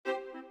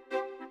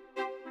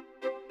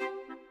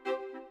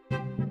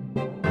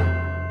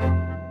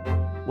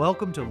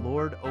Welcome to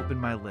Lord, Open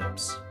My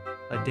Lips,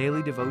 a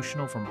daily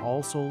devotional from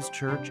All Souls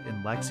Church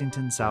in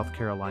Lexington, South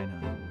Carolina.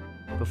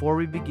 Before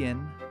we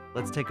begin,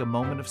 let's take a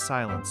moment of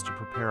silence to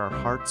prepare our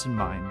hearts and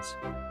minds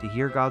to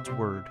hear God's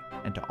Word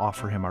and to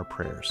offer Him our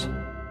prayers.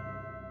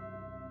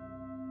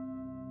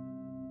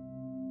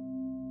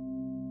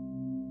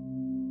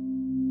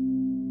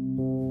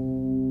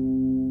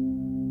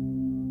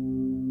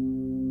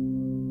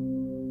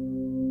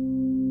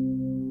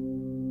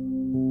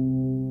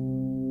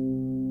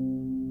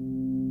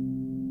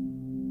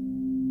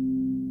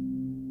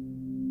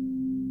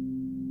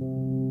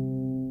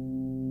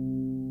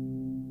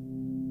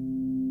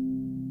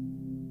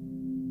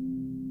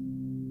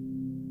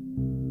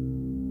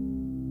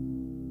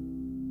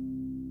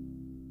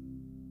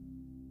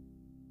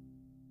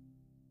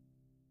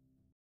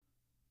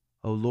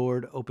 O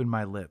Lord, open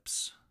my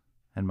lips,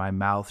 and my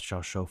mouth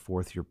shall show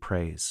forth your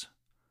praise.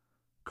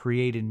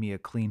 Create in me a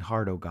clean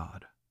heart, O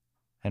God,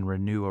 and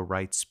renew a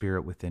right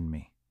spirit within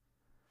me.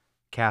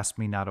 Cast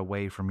me not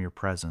away from your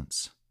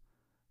presence,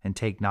 and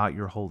take not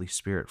your Holy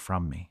Spirit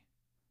from me.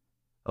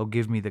 O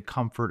give me the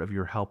comfort of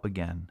your help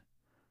again,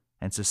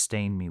 and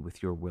sustain me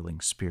with your willing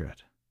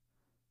spirit.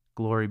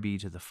 Glory be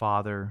to the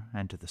Father,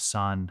 and to the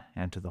Son,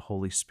 and to the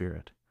Holy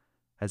Spirit,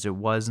 as it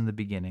was in the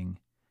beginning,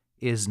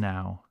 is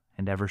now,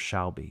 and ever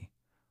shall be,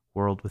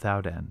 world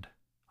without end.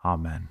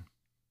 Amen.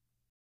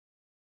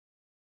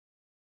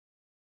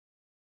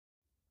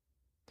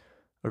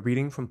 A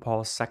reading from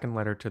Paul's second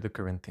letter to the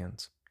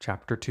Corinthians,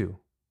 chapter 2,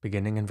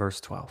 beginning in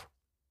verse 12.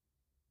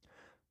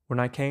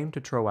 When I came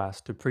to Troas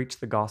to preach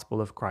the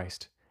gospel of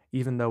Christ,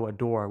 even though a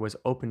door was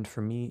opened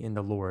for me in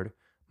the Lord,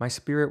 my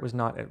spirit was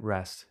not at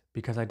rest,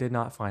 because I did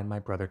not find my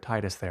brother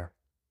Titus there.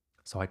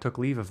 So I took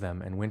leave of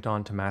them and went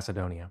on to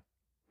Macedonia.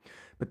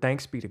 But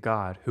thanks be to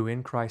God, who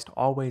in Christ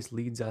always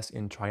leads us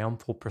in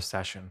triumphal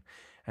procession,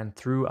 and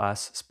through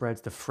us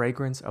spreads the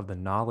fragrance of the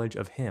knowledge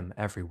of Him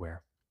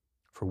everywhere.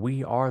 For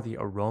we are the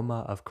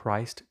aroma of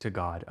Christ to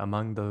God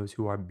among those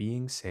who are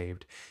being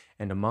saved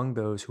and among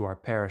those who are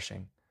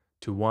perishing,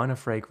 to one a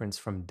fragrance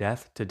from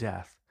death to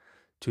death,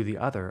 to the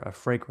other a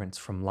fragrance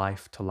from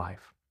life to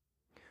life.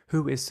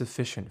 Who is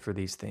sufficient for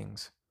these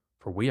things?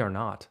 For we are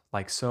not,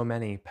 like so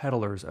many,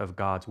 peddlers of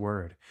God's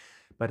word,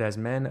 but as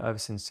men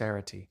of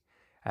sincerity,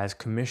 as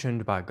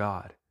commissioned by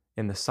God,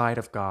 in the sight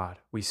of God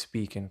we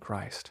speak in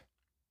Christ.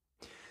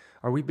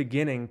 Are we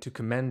beginning to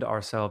commend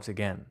ourselves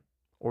again?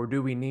 Or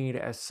do we need,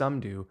 as some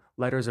do,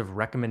 letters of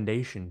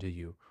recommendation to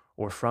you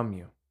or from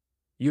you?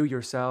 You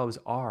yourselves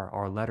are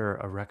our letter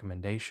of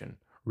recommendation,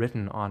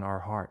 written on our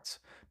hearts,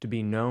 to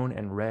be known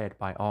and read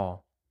by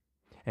all.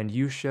 And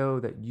you show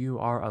that you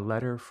are a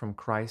letter from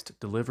Christ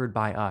delivered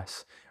by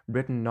us,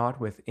 written not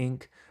with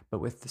ink, but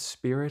with the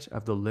Spirit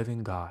of the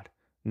living God,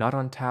 not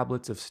on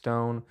tablets of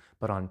stone,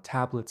 but on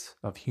tablets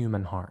of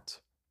human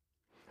hearts.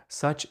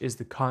 Such is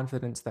the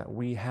confidence that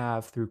we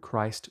have through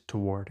Christ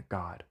toward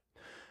God.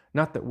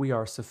 Not that we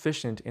are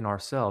sufficient in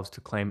ourselves to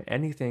claim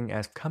anything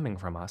as coming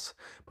from us,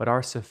 but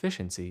our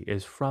sufficiency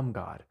is from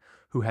God,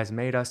 who has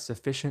made us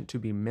sufficient to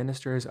be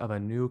ministers of a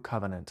new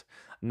covenant,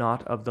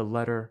 not of the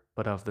letter,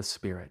 but of the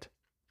Spirit.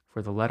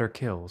 For the letter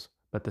kills,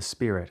 but the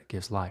Spirit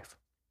gives life.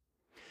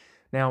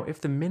 Now,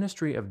 if the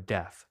ministry of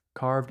death,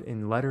 carved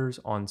in letters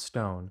on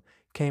stone,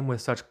 came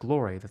with such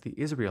glory that the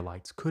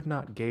Israelites could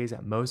not gaze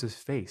at Moses'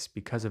 face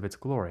because of its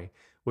glory,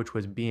 which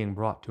was being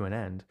brought to an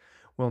end,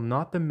 will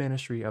not the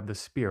ministry of the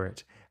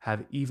Spirit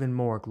have even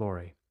more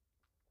glory?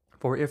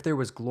 For if there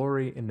was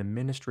glory in the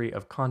ministry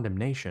of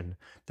condemnation,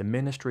 the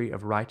ministry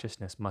of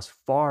righteousness must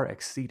far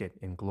exceed it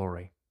in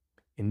glory.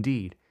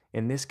 Indeed,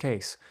 in this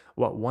case,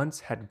 what once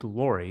had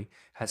glory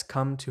has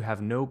come to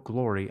have no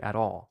glory at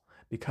all,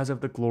 because of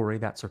the glory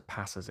that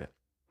surpasses it.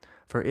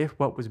 For if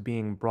what was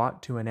being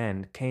brought to an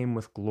end came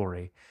with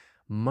glory,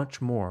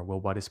 much more will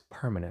what is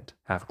permanent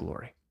have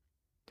glory.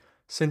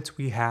 Since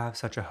we have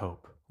such a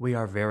hope, we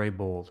are very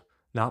bold,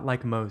 not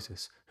like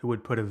Moses, who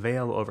would put a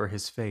veil over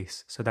his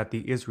face so that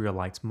the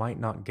Israelites might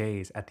not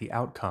gaze at the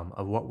outcome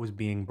of what was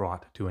being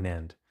brought to an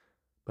end.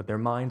 But their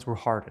minds were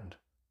hardened.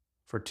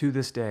 For to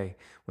this day,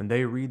 when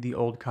they read the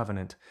Old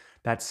Covenant,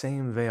 that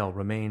same veil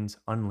remains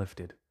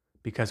unlifted,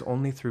 because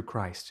only through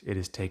Christ it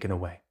is taken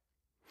away.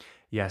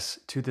 Yes,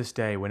 to this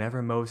day,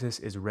 whenever Moses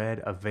is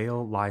read, a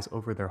veil lies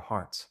over their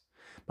hearts.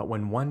 But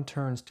when one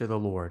turns to the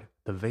Lord,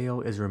 the veil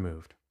is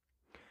removed.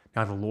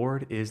 Now the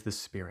Lord is the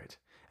Spirit,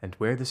 and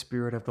where the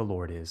Spirit of the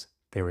Lord is,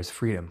 there is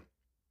freedom.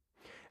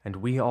 And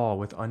we all,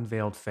 with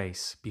unveiled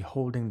face,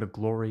 beholding the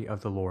glory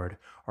of the Lord,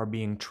 are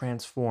being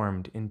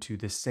transformed into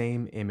the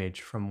same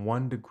image from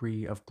one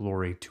degree of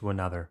glory to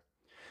another.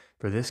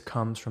 For this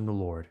comes from the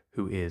Lord,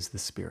 who is the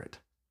Spirit.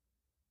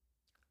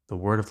 The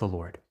word of the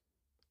Lord.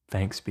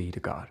 Thanks be to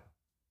God.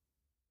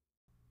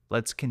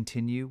 Let's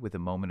continue with a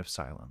moment of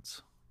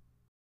silence.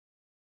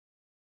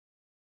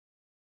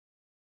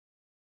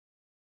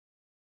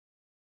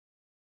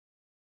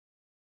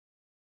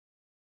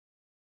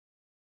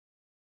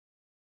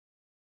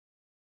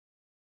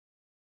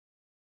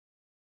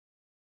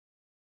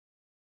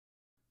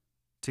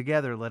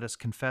 Together, let us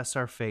confess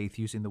our faith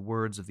using the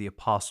words of the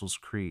Apostles'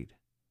 Creed.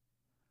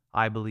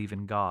 I believe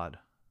in God,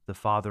 the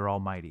Father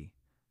Almighty,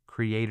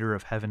 creator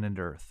of heaven and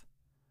earth.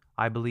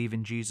 I believe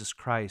in Jesus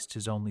Christ,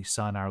 his only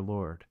Son, our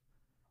Lord.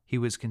 He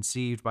was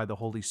conceived by the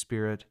Holy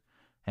Spirit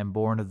and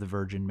born of the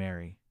Virgin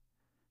Mary.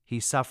 He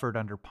suffered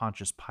under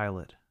Pontius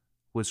Pilate,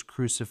 was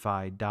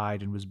crucified,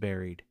 died, and was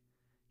buried.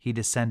 He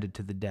descended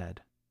to the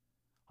dead.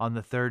 On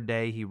the third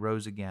day he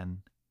rose again.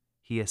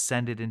 He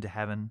ascended into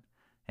heaven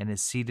and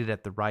is seated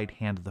at the right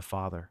hand of the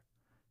Father.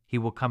 He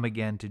will come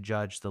again to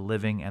judge the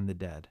living and the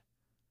dead.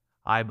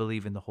 I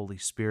believe in the Holy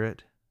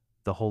Spirit,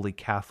 the Holy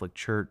Catholic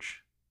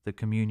Church, the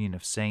communion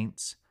of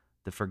saints,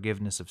 the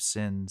forgiveness of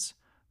sins,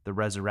 the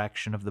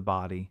resurrection of the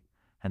body,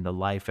 and the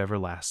life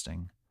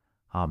everlasting.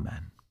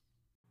 Amen.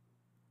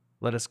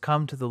 Let us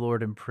come to the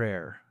Lord in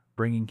prayer,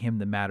 bringing him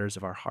the matters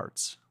of our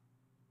hearts.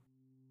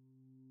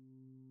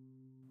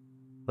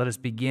 Let us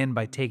begin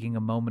by taking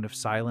a moment of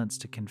silence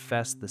to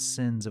confess the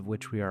sins of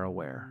which we are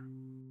aware.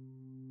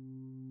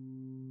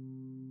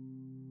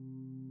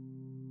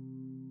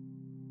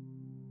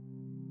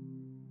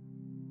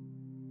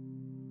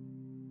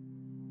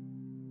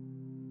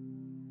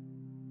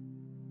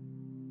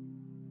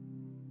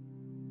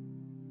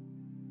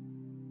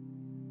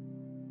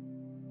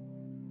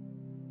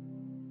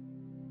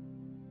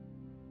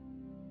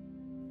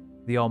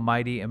 The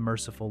Almighty and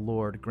merciful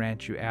Lord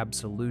grant you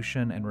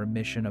absolution and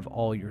remission of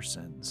all your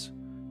sins,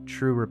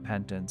 true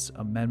repentance,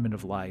 amendment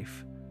of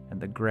life,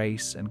 and the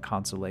grace and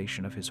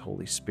consolation of his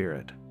Holy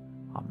Spirit.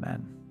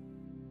 Amen.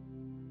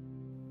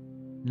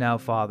 Now,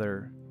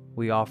 Father,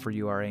 we offer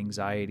you our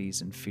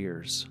anxieties and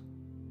fears.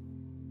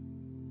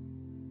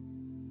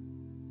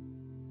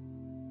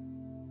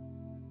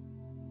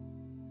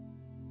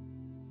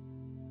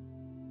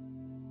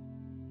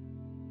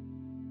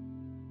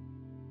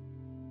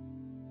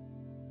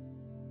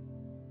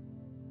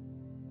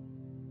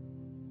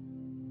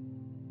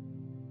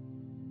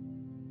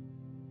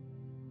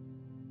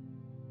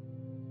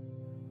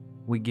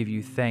 We give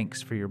you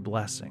thanks for your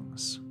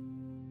blessings.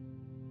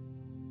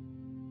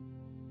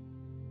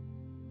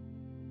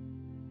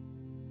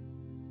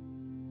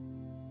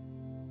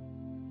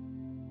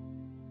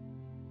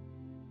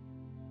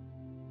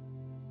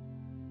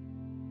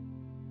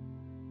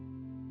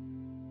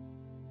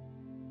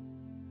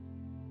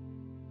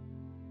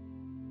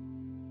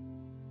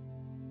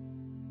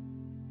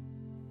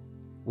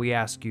 We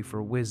ask you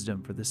for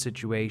wisdom for the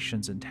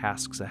situations and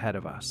tasks ahead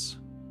of us.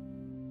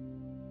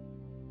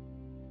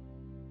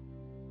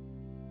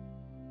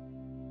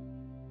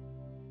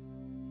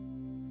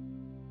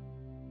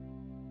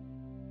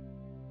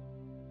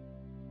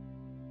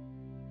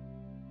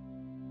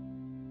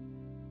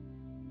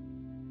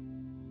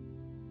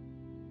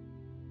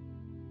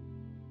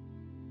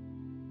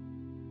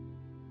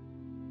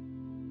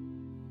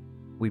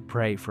 We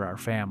pray for our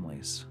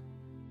families.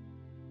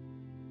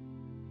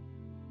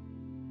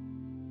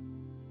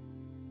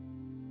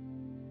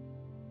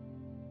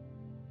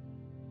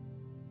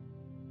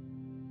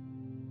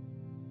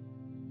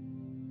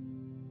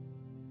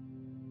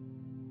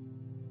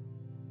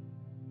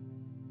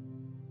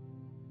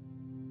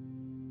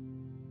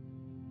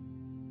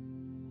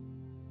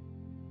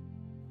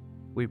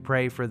 We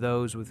pray for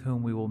those with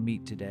whom we will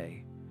meet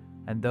today,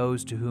 and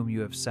those to whom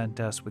you have sent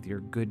us with your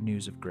good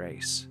news of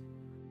grace.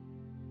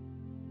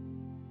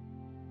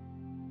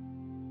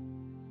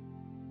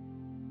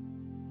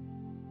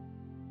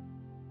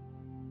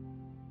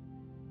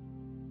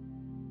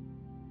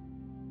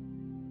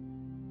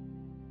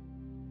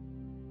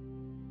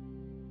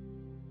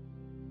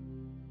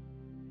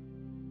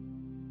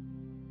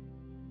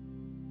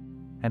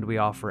 And we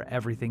offer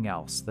everything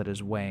else that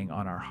is weighing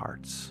on our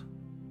hearts.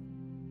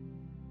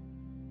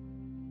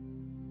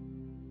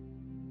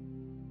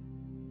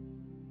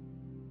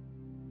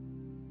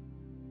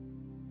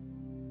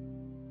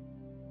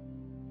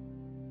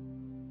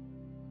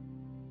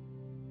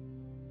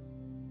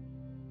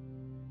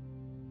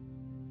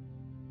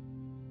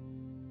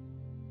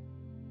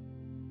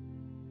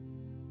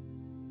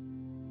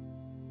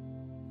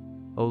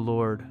 O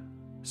Lord,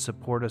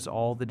 support us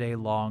all the day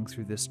long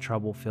through this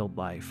trouble-filled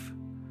life,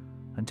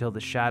 until the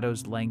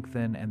shadows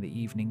lengthen and the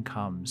evening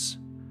comes,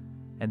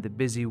 and the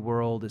busy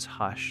world is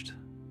hushed,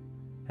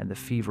 and the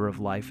fever of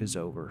life is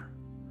over,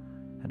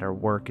 and our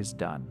work is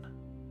done.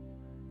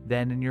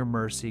 Then in your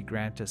mercy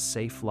grant us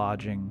safe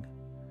lodging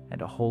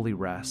and a holy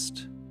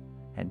rest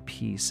and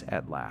peace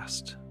at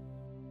last.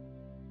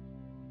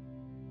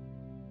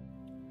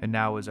 And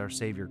now, as our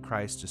Savior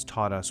Christ has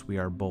taught us, we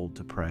are bold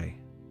to pray.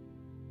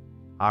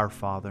 Our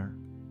Father,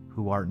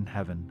 who art in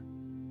heaven,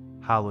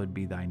 hallowed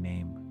be thy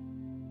name.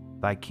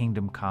 Thy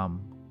kingdom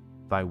come,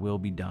 thy will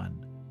be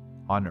done,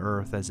 on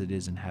earth as it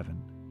is in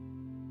heaven.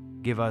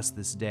 Give us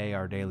this day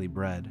our daily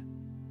bread,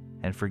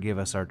 and forgive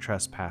us our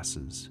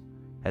trespasses,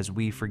 as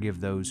we forgive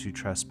those who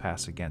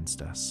trespass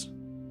against us.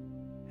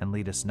 And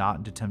lead us not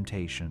into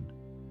temptation,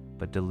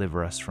 but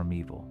deliver us from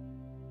evil.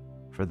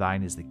 For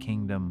thine is the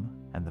kingdom,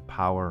 and the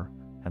power,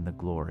 and the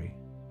glory,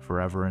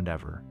 forever and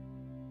ever.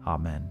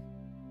 Amen.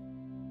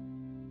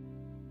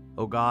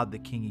 O God, the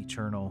King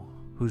eternal,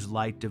 whose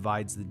light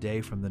divides the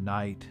day from the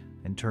night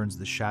and turns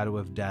the shadow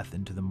of death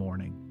into the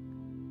morning,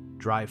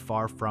 drive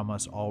far from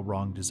us all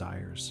wrong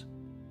desires.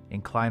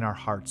 Incline our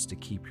hearts to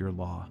keep your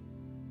law,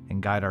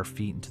 and guide our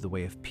feet into the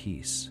way of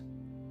peace,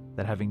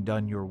 that having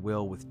done your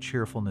will with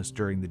cheerfulness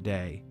during the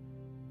day,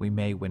 we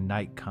may, when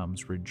night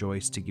comes,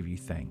 rejoice to give you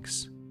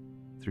thanks.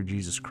 Through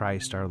Jesus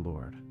Christ our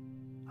Lord.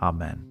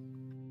 Amen.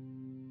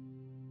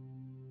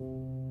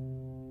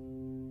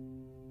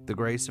 The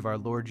grace of our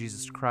Lord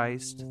Jesus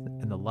Christ,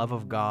 and the love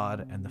of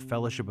God, and the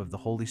fellowship of the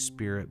Holy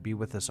Spirit be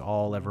with us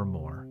all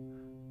evermore.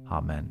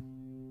 Amen.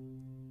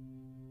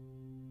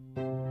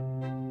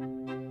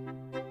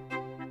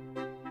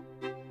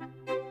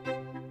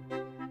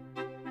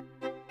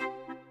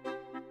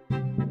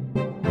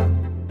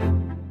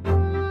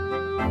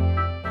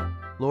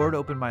 Lord,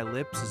 Open My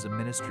Lips is a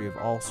ministry of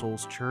All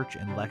Souls Church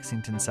in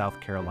Lexington, South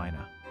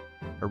Carolina.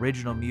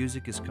 Original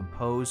music is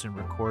composed and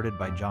recorded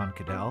by John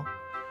Cadell,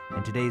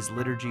 and today's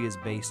liturgy is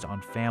based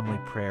on family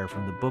prayer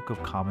from the Book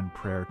of Common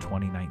Prayer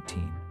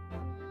 2019.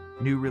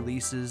 New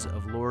releases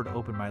of Lord,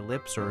 Open My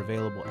Lips are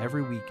available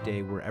every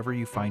weekday wherever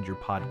you find your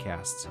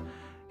podcasts,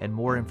 and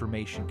more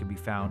information can be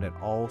found at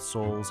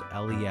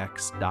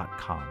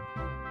allsoulslex.com.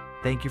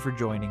 Thank you for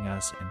joining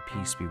us, and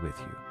peace be with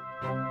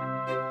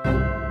you.